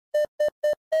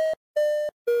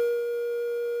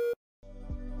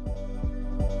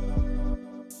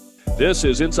This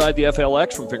is Inside the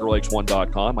FLX from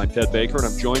FingerLakes1.com. I'm Ted Baker, and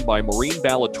I'm joined by Maureen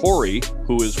Ballatori,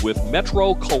 who is with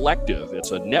Metro Collective. It's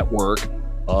a network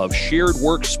of shared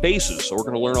work spaces. So we're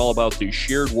going to learn all about the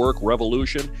shared work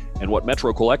revolution and what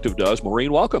Metro Collective does.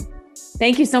 Maureen, welcome.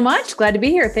 Thank you so much. Glad to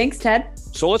be here. Thanks, Ted.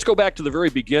 So let's go back to the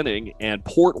very beginning and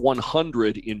Port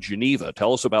 100 in Geneva.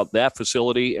 Tell us about that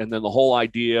facility and then the whole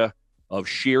idea of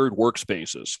shared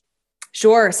workspaces.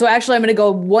 Sure. So actually, I'm going to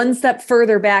go one step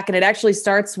further back, and it actually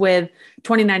starts with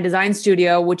 29 Design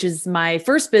Studio, which is my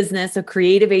first business, a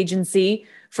creative agency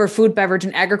for food, beverage,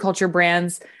 and agriculture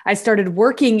brands. I started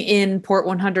working in Port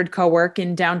 100 Co-work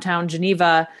in downtown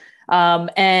Geneva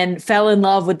and fell in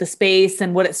love with the space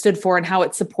and what it stood for and how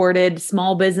it supported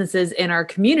small businesses in our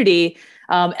community.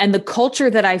 And the culture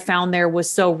that I found there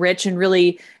was so rich and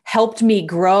really helped me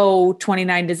grow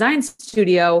 29 Design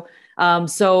Studio.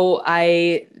 So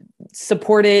I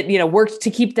supported, worked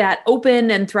to keep that open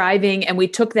and thriving. And we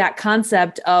took that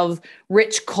concept of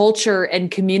rich culture and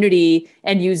community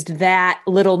and used that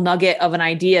little nugget of an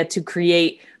idea to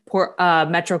create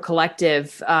Metro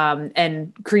Collective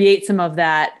and create some of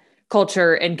that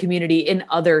culture and community in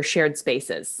other shared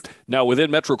spaces. Now, within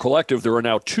Metro Collective, there are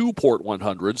now two Port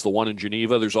 100s, the one in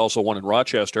Geneva. There's also one in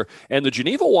Rochester. And the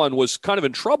Geneva one was kind of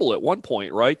in trouble at one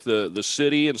point, right? The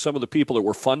city and some of the people that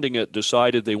were funding it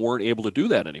decided they weren't able to do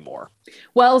that anymore.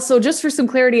 Well, so just for some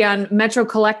clarity on Metro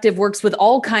Collective works with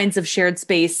all kinds of shared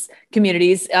space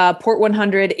communities. Port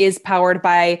 100 is powered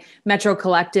by Metro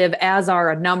Collective, as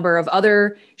are a number of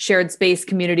other shared space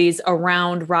communities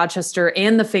around Rochester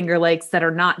and the Finger Lakes that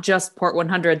are not just Port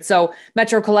 100. So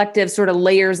Metro Collective sort of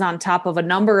layers on top of a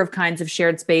number of kinds of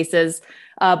shared spaces.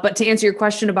 But to answer your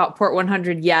question about Port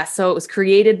 100, yes. So it was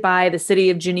created by the city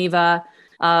of Geneva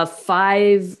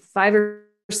 5 or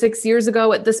 6 years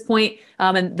ago at this point.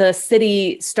 And the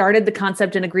city started the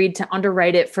concept and agreed to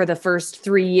underwrite it for the first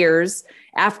 3 years,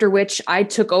 after which I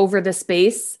took over the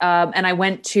space and I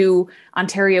went to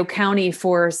Ontario County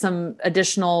for some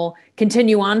additional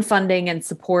continue on funding and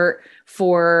support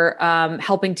for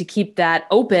helping to keep that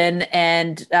open.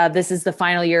 And this is the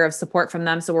final year of support from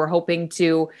them. So we're hoping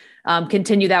to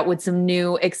continue that with some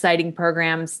new exciting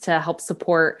programs to help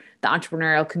support the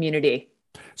entrepreneurial community.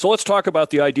 So let's talk about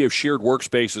the idea of shared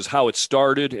workspaces, how it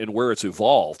started and where it's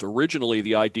evolved. Originally,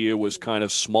 the idea was kind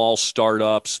of small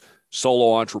startups,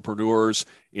 solo entrepreneurs.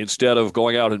 Instead of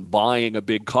going out and buying a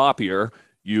big copier,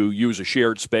 you use a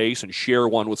shared space and share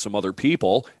one with some other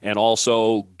people and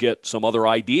also get some other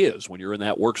ideas when you're in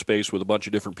that workspace with a bunch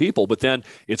of different people. But then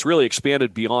it's really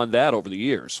expanded beyond that over the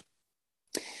years.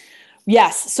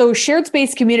 Yes. So shared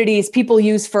space communities people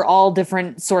use for all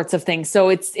different sorts of things. So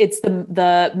it's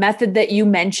the method that you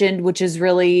mentioned, which is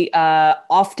really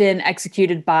often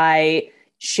executed by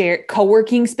shared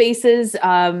co-working spaces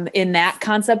in that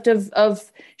concept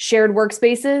of shared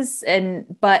workspaces.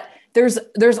 But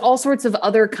there's all sorts of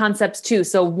other concepts too.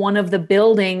 So one of the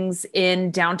buildings in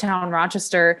downtown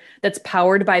Rochester that's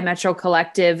powered by Metro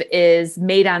Collective is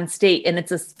Made on State, and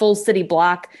it's a full city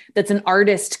block that's an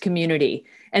artist community.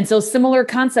 And so similar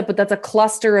concept, but that's a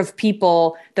cluster of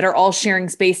people that are all sharing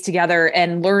space together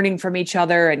and learning from each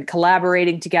other and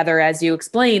collaborating together, as you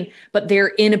explain, but they're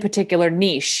in a particular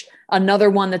niche. Another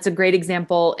one that's a great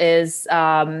example is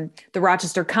the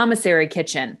Rochester Commissary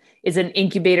Kitchen is an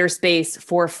incubator space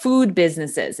for food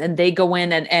businesses. And they go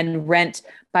in and rent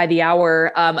by the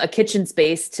hour a kitchen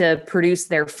space to produce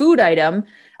their food item.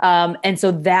 And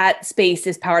so that space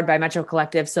is powered by Metro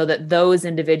Collective so that those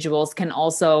individuals can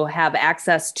also have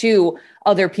access to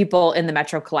other people in the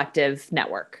Metro Collective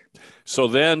network. So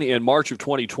then in March of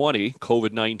 2020,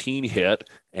 COVID-19 hit.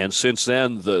 And since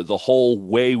then, the whole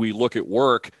way we look at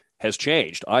work has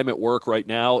changed. I'm at work right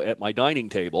now at my dining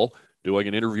table doing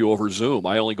an interview over Zoom.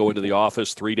 I only go into the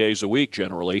office 3 days a week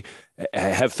generally.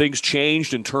 Have things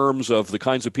changed in terms of the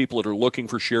kinds of people that are looking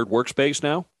for shared workspace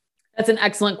now? That's an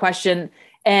excellent question.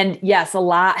 And yes, a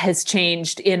lot has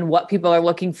changed in what people are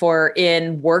looking for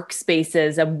in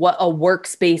workspaces and what a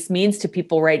workspace means to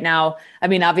people right now. I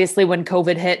mean, obviously, when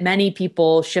COVID hit, many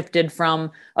people shifted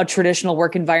from a traditional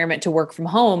work environment to work from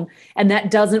home, and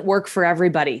that doesn't work for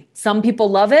everybody. Some people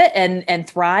love it and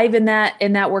thrive in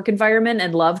that work environment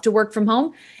and love to work from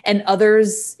home, and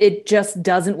others, it just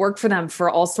doesn't work for them for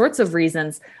all sorts of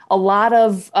reasons. A lot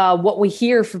of what we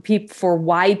hear for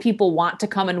why people want to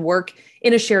come and work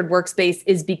in a shared workspace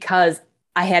is because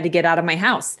I had to get out of my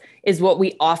house, is what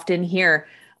we often hear.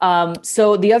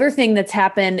 So the other thing that's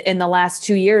happened in the last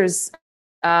 2 years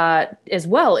as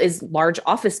well is large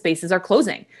office spaces are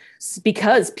closing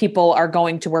because people are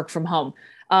going to work from home.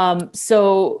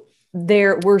 So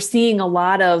we're seeing a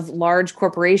lot of large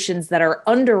corporations that are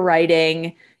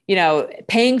underwriting,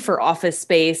 paying for office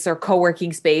space or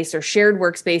co-working space or shared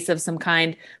workspace of some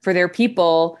kind for their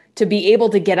people to be able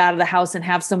to get out of the house and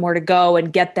have somewhere to go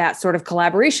and get that sort of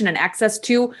collaboration and access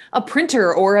to a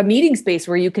printer or a meeting space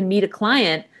where you can meet a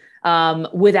client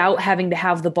without having to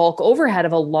have the bulk overhead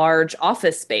of a large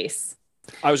office space.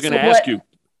 I was going to ask you,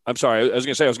 I'm sorry, I was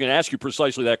going to ask you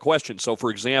precisely that question. So, for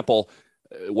example,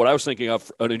 what I was thinking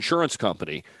of, an insurance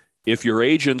company, if your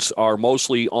agents are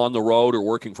mostly on the road or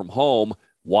working from home,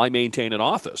 why maintain an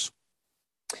office?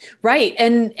 Right.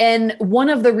 And one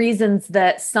of the reasons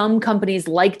that some companies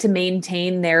like to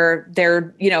maintain their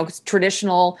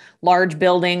traditional large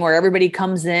building where everybody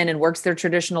comes in and works their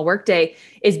traditional workday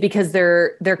is because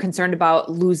they're concerned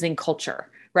about losing culture.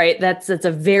 Right. That's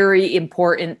a very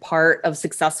important part of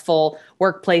successful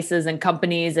workplaces and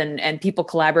companies and people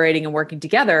collaborating and working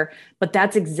together. But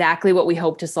that's exactly what we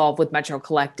hope to solve with Metro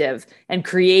Collective and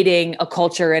creating a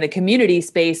culture and a community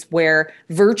space where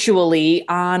virtually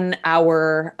on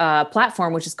our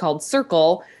platform, which is called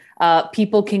Circle,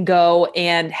 people can go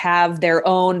and have their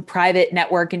own private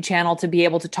network and channel to be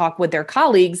able to talk with their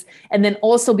colleagues and then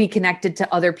also be connected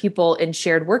to other people in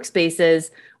shared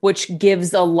workspaces, which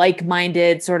gives a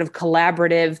like-minded sort of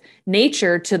collaborative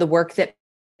nature to the work that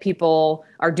people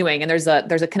are doing. And there's a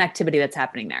connectivity that's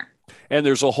happening there. And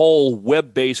there's a whole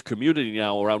web-based community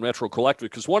now around Metro Collective,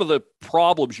 because one of the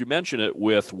problems, you mentioned it,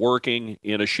 with working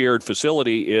in a shared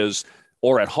facility is,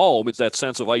 or at home, it's that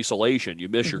sense of isolation. You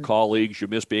miss your colleagues, you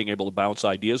miss being able to bounce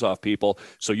ideas off people.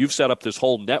 So you've set up this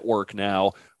whole network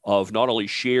now of not only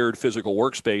shared physical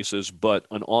workspaces, but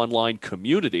an online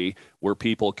community where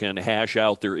people can hash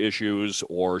out their issues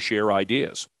or share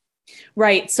ideas.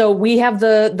 Right. So we have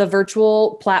the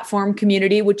virtual platform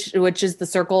community, which is the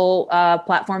Circle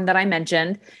platform that I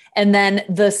mentioned. And then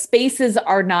the spaces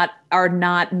are not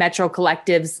Metro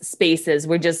Collective's spaces.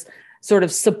 We just sort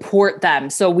of support them.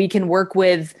 So we can work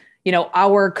with,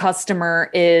 our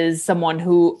customer is someone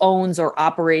who owns or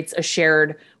operates a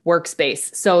shared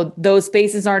workspace. So those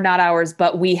spaces are not ours,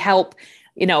 but we help,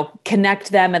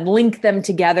 connect them and link them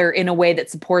together in a way that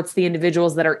supports the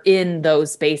individuals that are in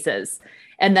those spaces.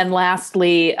 And then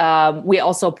lastly, we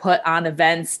also put on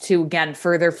events to, again,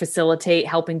 further facilitate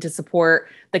helping to support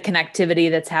the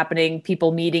connectivity that's happening,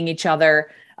 people meeting each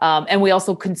other. And we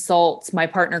also consult, my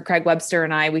partner, Craig Webster,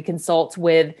 and we consult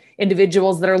with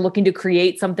individuals that are looking to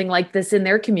create something like this in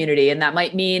their community. And that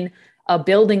might mean a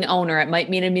building owner. It might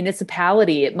mean a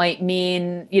municipality. It might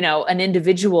mean, an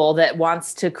individual that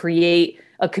wants to create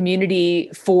a community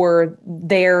for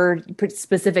their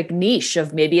specific niche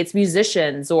of, maybe it's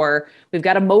musicians, or we've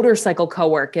got a motorcycle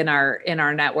co-work in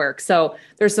our network. So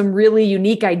there's some really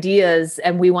unique ideas,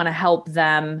 and we want to help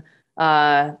them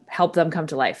come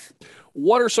to life.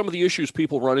 What are some of the issues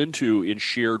people run into in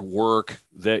shared work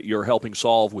that you're helping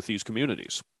solve with these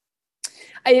communities?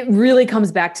 It really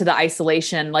comes back to the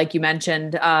isolation, like you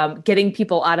mentioned, getting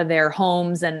people out of their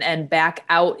homes and back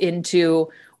out into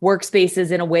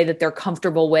workspaces in a way that they're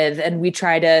comfortable with. And we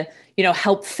try to,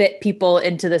 help fit people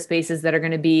into the spaces that are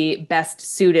going to be best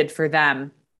suited for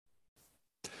them.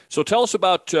 So tell us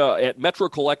about at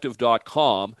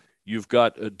metrocollective.com. You've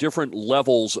got different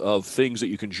levels of things that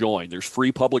you can join. There's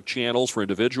free public channels for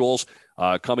individuals.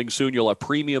 Coming soon, you'll have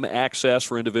premium access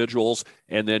for individuals,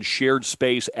 and then shared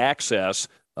space access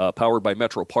powered by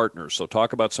Metro Partners. So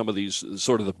talk about some of these,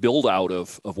 sort of the build out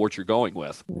of what you're going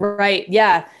with. Right.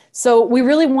 Yeah. So we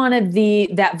really wanted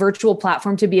that virtual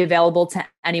platform to be available to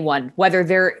anyone, whether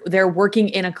they're working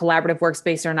in a collaborative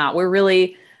workspace or not. We're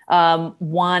really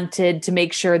wanted to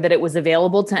make sure that it was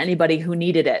available to anybody who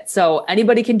needed it. So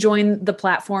anybody can join the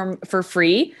platform for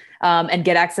free and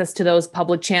get access to those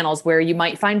public channels where you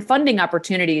might find funding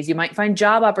opportunities, you might find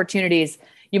job opportunities,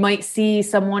 you might see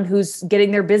someone who's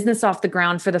getting their business off the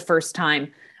ground for the first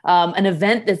time, an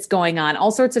event that's going on.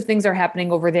 All sorts of things are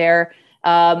happening over there.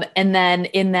 And then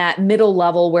in that middle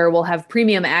level where we'll have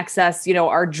premium access,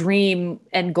 our dream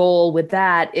and goal with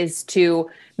that is to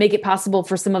make it possible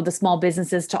for some of the small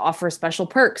businesses to offer special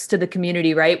perks to the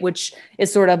community, right? Which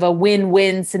is sort of a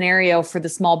win-win scenario for the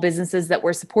small businesses that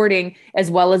we're supporting,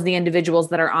 as well as the individuals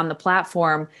that are on the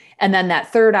platform. And then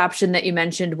that third option that you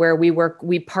mentioned, where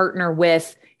we partner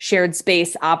with shared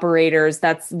space operators.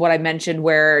 That's what I mentioned,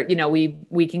 where,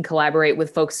 we can collaborate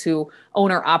with folks who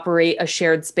own or operate a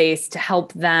shared space to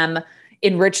help them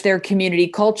enrich their community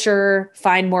culture,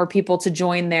 find more people to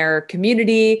join their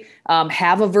community,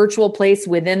 have a virtual place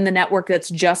within the network that's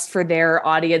just for their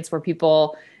audience, where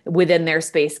people within their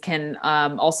space can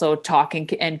also talk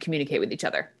and communicate with each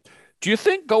other. Do you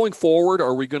think going forward,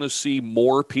 are we going to see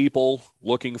more people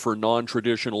looking for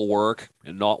non-traditional work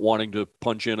and not wanting to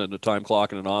punch in at a time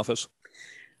clock in an office?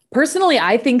 Personally,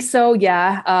 I think so.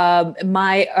 Yeah.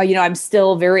 I'm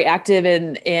still very active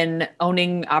in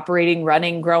owning, operating,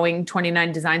 running, growing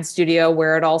 29 Design Studio,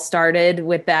 where it all started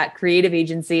with that creative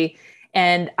agency.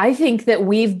 And I think that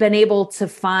we've been able to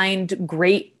find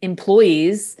great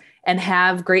employees and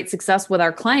have great success with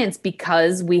our clients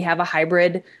because we have a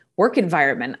hybrid work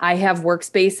environment. I have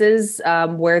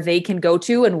workspaces where they can go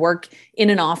to and work in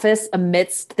an office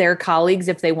amidst their colleagues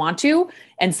if they want to.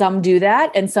 And some do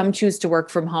that, and some choose to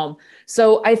work from home.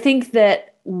 So I think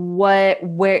that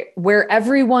where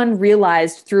everyone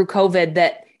realized through COVID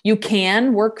that you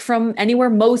can work from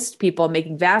anywhere, most people,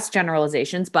 making vast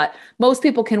generalizations, but most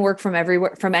people can work from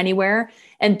everywhere, from anywhere.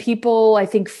 And people, I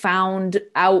think, found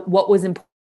out what was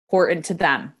important to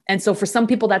them. And so for some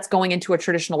people, that's going into a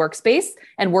traditional workspace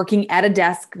and working at a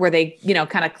desk where they,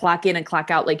 kind of clock in and clock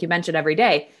out, like you mentioned, every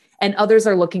day. And others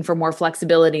are looking for more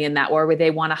flexibility in that, where they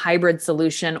want a hybrid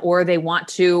solution, or they want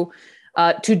to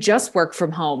just work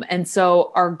from home. And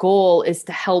so our goal is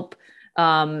to help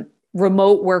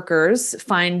remote workers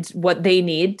find what they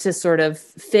need to sort of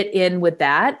fit in with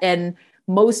that. And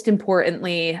most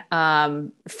importantly,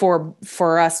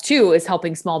 for us too, is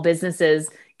helping small businesses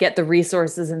get the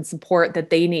resources and support that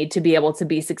they need to be able to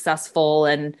be successful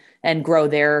and grow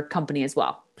their company as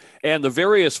well. And the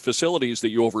various facilities that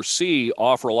you oversee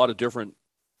offer a lot of different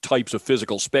types of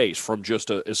physical space, from just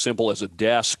as simple as a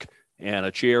desk and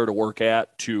a chair to work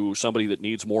at to somebody that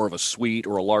needs more of a suite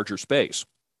or a larger space.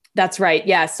 That's right.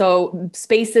 Yeah. So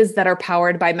spaces that are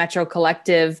powered by Metro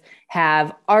Collective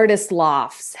have artist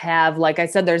lofts, have, like I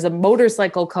said, there's a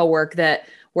motorcycle co-work that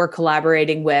we're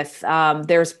collaborating with.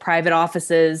 There's private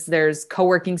offices, there's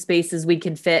co-working spaces we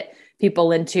can fit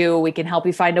people into. We can help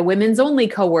you find a women's only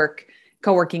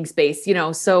co-working space,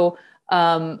 so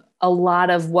a lot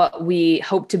of what we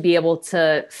hope to be able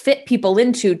to fit people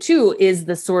into too is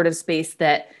the sort of space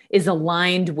that is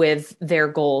aligned with their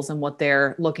goals and what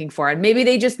they're looking for. And maybe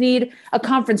they just need a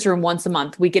conference room once a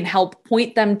month. We can help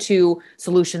point them to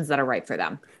solutions that are right for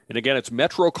them. And again, it's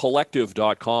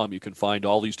metrocollective.com. You can find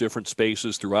all these different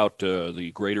spaces throughout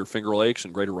the greater Finger Lakes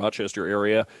and greater Rochester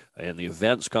area, and the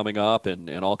events coming up, and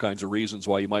all kinds of reasons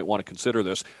why you might want to consider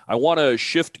this. I want to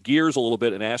shift gears a little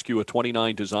bit and ask you a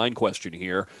 29 design question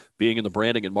here. Being in the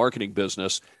branding and marketing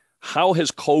business, how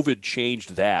has COVID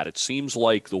changed that? It seems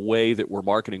like the way that we're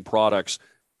marketing products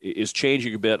is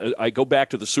changing a bit. I go back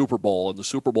to the Super Bowl, and the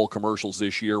Super Bowl commercials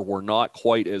this year were not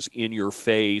quite as in your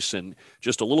face and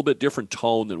just a little bit different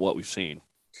tone than what we've seen.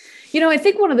 I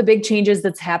think one of the big changes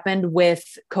that's happened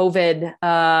with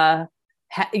COVID,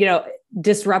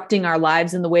 disrupting our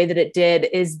lives in the way that it did,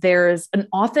 is there's an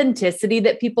authenticity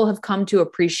that people have come to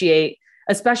appreciate,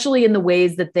 especially in the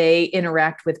ways that they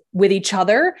interact with each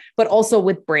other, but also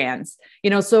with brands.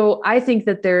 So I think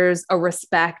that there's a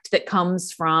respect that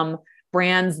comes from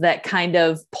brands that kind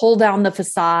of pull down the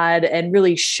facade and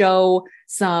really show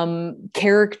some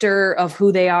character of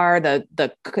who they are,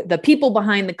 the people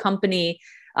behind the company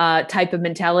type of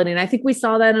mentality. And I think we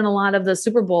saw that in a lot of the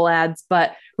Super Bowl ads,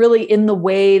 but really in the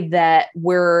way that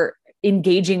we're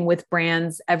engaging with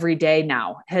brands every day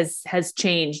now has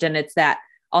changed. And it's that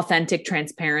authentic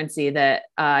transparency that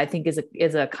I think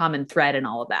is a common thread in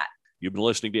all of that. You've been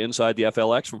listening to Inside the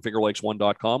FLX from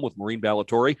FingerLakes1.com with Maureen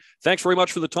Ballatori. Thanks very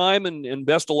much for the time, and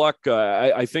best of luck.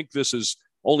 I think this is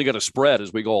only going to spread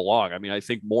as we go along. I mean, I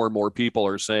think more and more people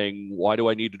are saying, why do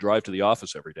I need to drive to the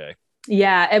office every day?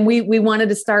 Yeah. And we wanted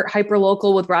to start hyper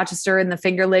local with Rochester and the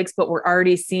Finger Lakes, but we're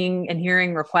already seeing and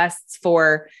hearing requests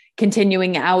for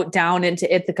continuing out down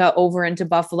into Ithaca, over into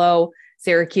Buffalo,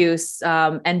 Syracuse,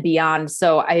 and beyond.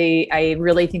 So I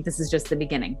really think this is just the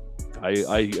beginning.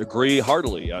 I agree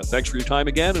heartily. Thanks for your time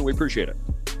again, and we appreciate it.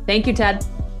 Thank you, Ted.